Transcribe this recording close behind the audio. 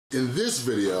In this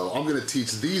video, I'm gonna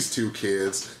teach these two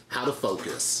kids how to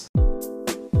focus.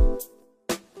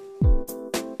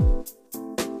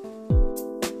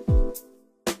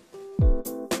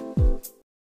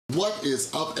 What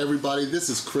is up, everybody? This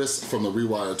is Chris from The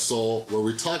Rewired Soul, where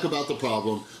we talk about the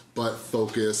problem, but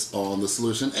focus on the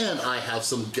solution. And I have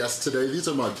some guests today. These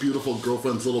are my beautiful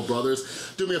girlfriend's little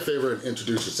brothers. Do me a favor and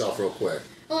introduce yourself real quick.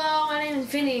 Hello, my name is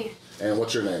Vinny. And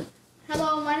what's your name?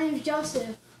 Hello, my name is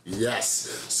Joseph. Yes.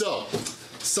 So,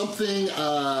 something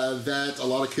that a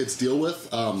lot of kids deal with,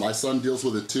 my son deals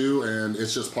with it too, and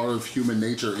it's just part of human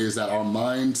nature, is that our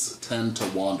minds tend to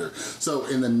wander. So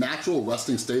in the natural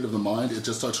resting state of the mind, it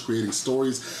just starts creating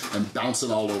stories and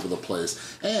bouncing all over the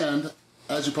place. And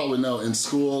as you probably know, in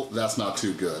school, that's not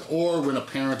too good. Or when a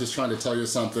parent is trying to tell you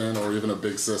something, or even a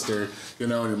big sister, you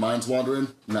know, and your mind's wandering,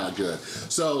 not good.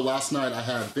 So last night I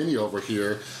had Vinny over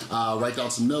here write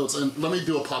down some notes, and let me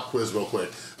do a pop quiz real quick.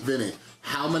 Vinny,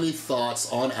 how many thoughts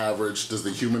on average does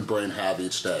the human brain have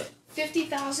each day?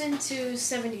 50,000 to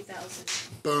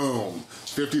 70,000. Boom,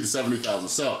 50 to 70,000.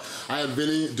 So I had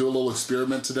Vinny do a little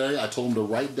experiment today. I told him to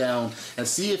write down and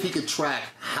see if he could track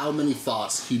how many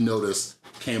thoughts he noticed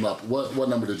came up. What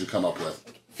number did you come up with?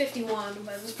 51,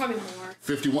 but it was probably more.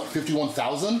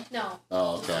 51,000? No.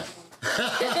 Oh, okay.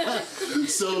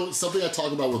 So something I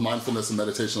talk about with mindfulness and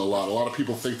meditation a lot of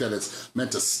people think that it's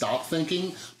meant to stop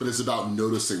thinking, but it's about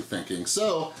noticing thinking.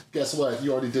 So guess what?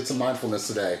 You already did some mindfulness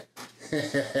today.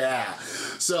 Yeah.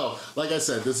 So, like I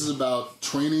said, this is about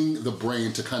training the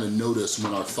brain to kind of notice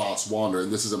when our thoughts wander,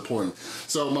 and this is important.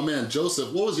 So my man,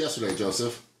 Joseph, what was yesterday,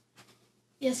 Joseph?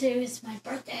 Yesterday was my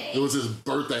birthday. It was his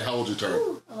birthday. How old did you turn?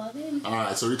 Ooh, 11. All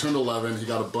right, so he turned 11. He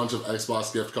got a bunch of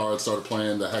Xbox gift cards, started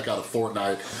playing the heck out of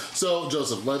Fortnite. So,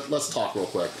 Joseph, let's talk real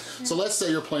quick. So let's say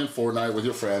you're playing Fortnite with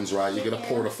your friends, right? You get a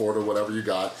Port-a-Fort or whatever you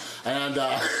got. And,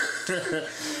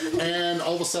 and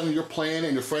all of a sudden you're playing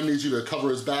and your friend needs you to cover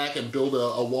his back and build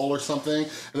a wall or something.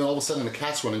 And then all of a sudden a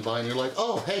cat's running by and you're like,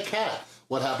 oh, hey, cat.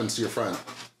 What happens to your friend?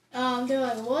 They're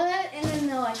like, what? And then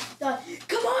they're like, come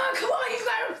on, you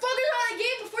gotta focus on the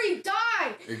game before you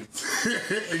die.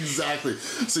 Exactly.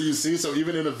 So you see, so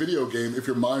even in a video game, if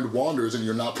your mind wanders and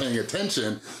you're not paying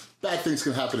attention, bad things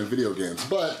can happen in video games.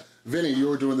 But Vinny, you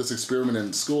were doing this experiment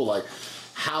in school, like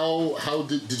how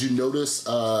did you notice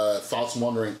thoughts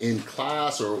wandering in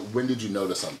class, or when did you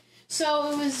notice them?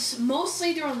 So it was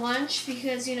mostly during lunch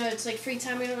because, you know, it's like free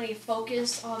time, we don't really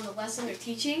focus on the lesson they're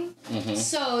teaching. Mm-hmm.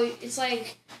 So it's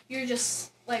like you're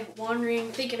just like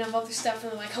wandering, thinking of other stuff,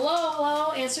 and they're like,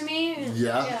 hello, answer me. And,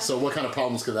 yeah? So what kind of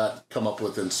problems could that come up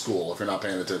with in school if you're not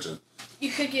paying attention?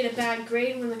 You could get a bad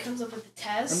grade when it comes up with the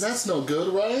test. And that's no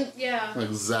good, right? Yeah.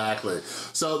 Exactly.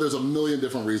 So there's a million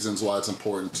different reasons why it's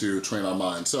important to train our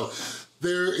mind. So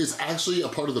there is actually a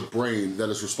part of the brain that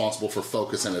is responsible for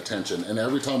focus and attention. And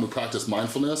every time we practice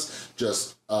mindfulness,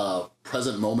 just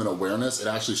present moment awareness, it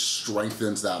actually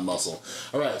strengthens that muscle.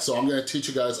 All right, so I'm gonna teach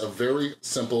you guys a very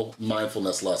simple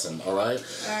mindfulness lesson, all right?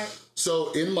 All right.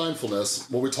 So in mindfulness,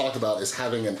 what we talk about is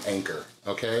having an anchor,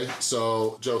 okay?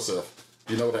 So Joseph,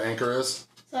 do you know what an anchor is?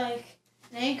 It's like,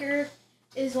 an anchor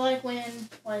is like when,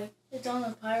 like, it's on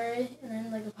a pirate, and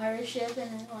then, like, a pirate ship,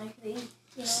 and then, like, they,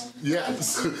 you know. Yeah,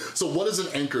 so what does an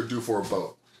anchor do for a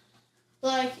boat?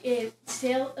 Like, it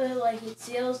sails,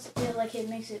 it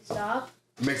makes it stop.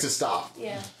 It makes it stop?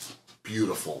 Yeah.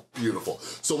 Beautiful, beautiful.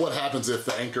 So what happens if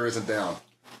the anchor isn't down?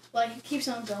 Like, it keeps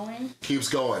on going. Keeps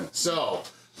going. So,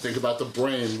 think about the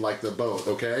brain like the boat,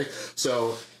 okay?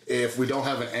 So, if we don't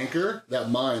have an anchor, that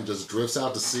mind just drifts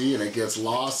out to sea and it gets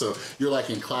lost. So you're like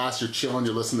in class, you're chilling,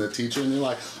 you're listening to the teacher, and you're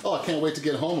like, oh, I can't wait to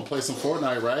get home and play some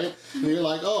Fortnite, right? And you're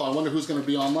like, oh, I wonder who's gonna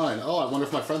be online. Oh, I wonder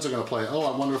if my friends are gonna play. Oh,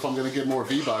 I wonder if I'm gonna get more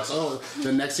V-Bucks. Oh,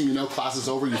 the next thing you know, class is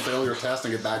over, you fail your test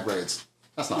and get bad grades.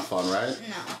 That's not fun, right?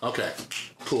 No. Okay,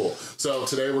 cool. So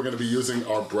today we're gonna be using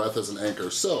our breath as an anchor.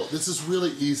 So this is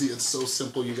really easy, it's so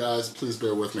simple, you guys, please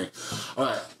bear with me. All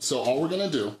right, so all we're gonna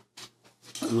do,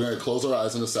 we're gonna close our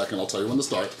eyes in a second, I'll tell you when to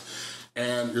start,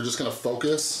 and you're just gonna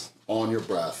focus on your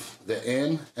breath, the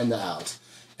in and the out.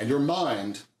 And your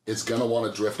mind is gonna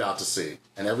wanna drift out to sea.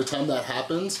 And every time that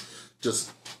happens,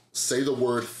 just say the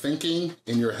word thinking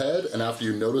in your head, and after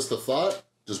you notice the thought,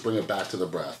 just bring it back to the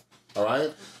breath, all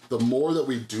right? The more that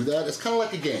we do that, it's kind of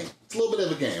like a game. It's a little bit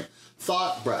of a game.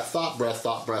 Thought, breath, thought, breath,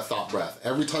 thought, breath, thought, breath.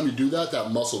 Every time you do that, that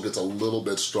muscle gets a little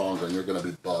bit stronger and you're gonna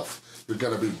be buff. You're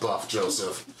gonna be buff,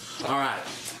 Joseph. All right,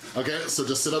 okay, so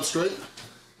just sit up straight,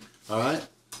 all right?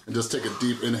 And just take a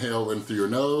deep inhale in through your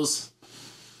nose.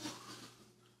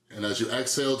 And as you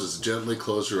exhale, just gently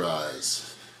close your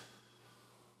eyes.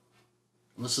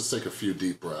 Let's just take a few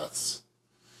deep breaths.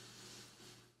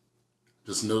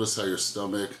 Just notice how your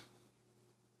stomach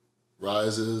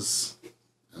rises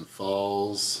and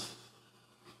falls.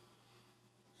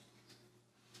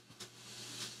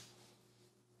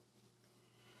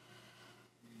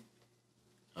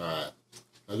 All right,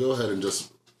 now go ahead and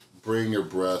just bring your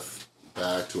breath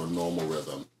back to a normal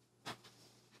rhythm.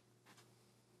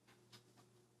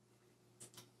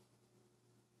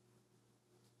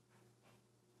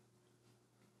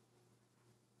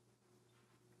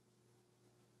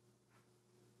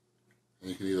 And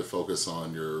you can either focus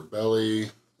on your belly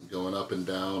going up and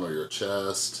down or your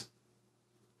chest.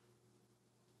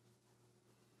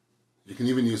 You can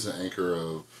even use an anchor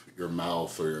of your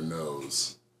mouth or your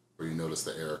nose where you notice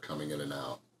the air coming in and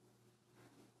out.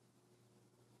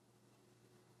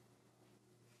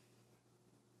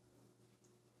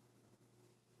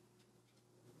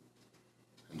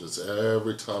 And just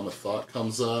every time a thought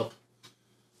comes up,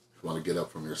 if you want to get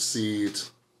up from your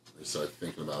seat, you start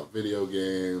thinking about video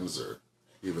games or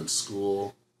even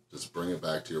school, just bring it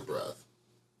back to your breath.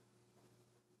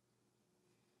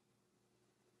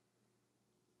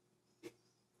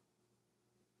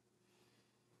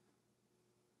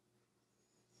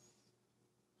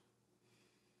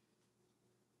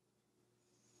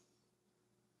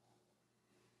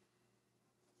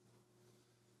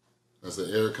 As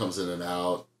the air comes in and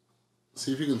out,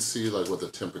 see if you can see like what the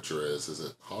temperature is. Is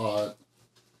it hot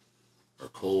or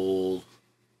cold?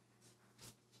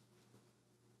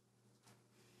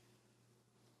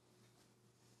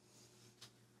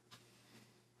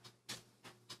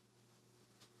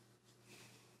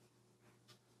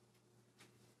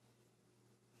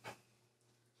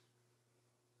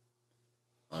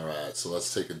 All right, so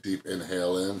let's take a deep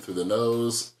inhale in through the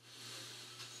nose.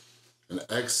 And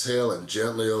exhale and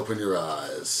gently open your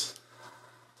eyes.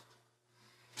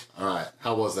 All right,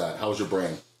 how was that? How was your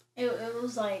brain? It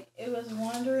was like, it was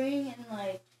wandering, and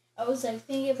like, I was like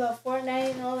thinking about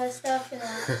Fortnite and all that stuff, and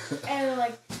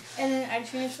and then I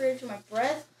transferred it to my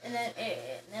breath, and then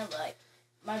like,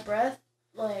 my breath,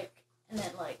 like, and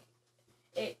then like,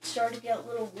 it started to get a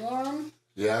little warm.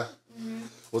 Yeah? Mm-hmm.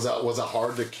 Was it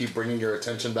hard to keep bringing your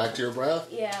attention back to your breath?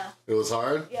 Yeah. It was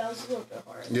hard? Yeah, it was a little bit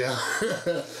hard. Yeah.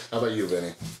 How about you,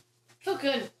 Vinny? Felt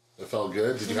good. It felt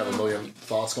good? Did you have a million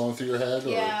thoughts going through your head? Or?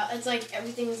 Yeah, it's like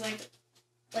everything's like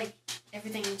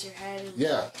everything in your head.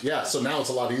 Yeah. So now it's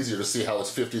a lot easier to see how it's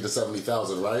 50 to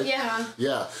 70,000, right? Yeah.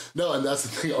 Yeah. No, and that's the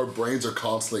thing. Our brains are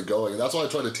constantly going. And that's why I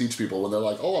try to teach people when they're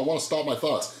like, oh, I want to stop my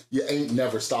thoughts. You ain't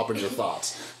never stopping your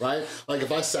thoughts, right? Like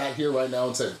if I sat here right now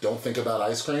and said, don't think about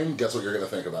ice cream, guess what you're going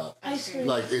to think about? Ice cream.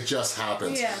 Like it just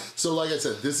happens. Yeah. So like I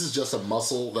said, this is just a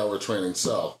muscle that we're training.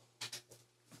 So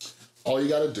all you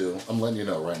got to do, I'm letting you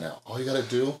know right now, all you got to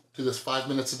do this 5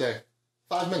 minutes a day.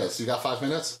 5 minutes. You got 5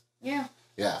 minutes? Yeah.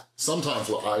 Yeah. Sometimes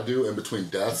what I do in between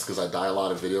deaths, because I die a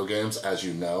lot of video games, as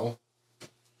you know,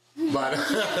 but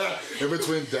in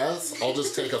between deaths, I'll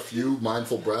just take a few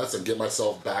mindful breaths and get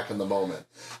myself back in the moment.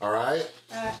 All right?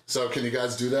 So can you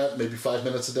guys do that? Maybe 5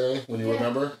 minutes a day when you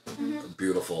remember? Mm-hmm.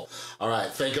 Beautiful. All right.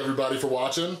 Thank everybody for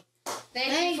watching.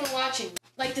 Thank you for watching.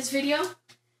 Like this video?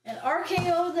 And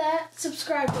RKO that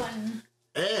subscribe button.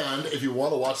 And if you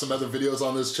want to watch some other videos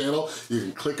on this channel, you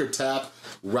can click or tap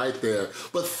right there.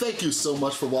 But thank you so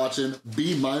much for watching.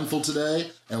 Be mindful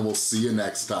today, and we'll see you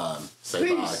next time. Say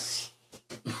Peace.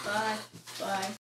 bye. Bye. Bye.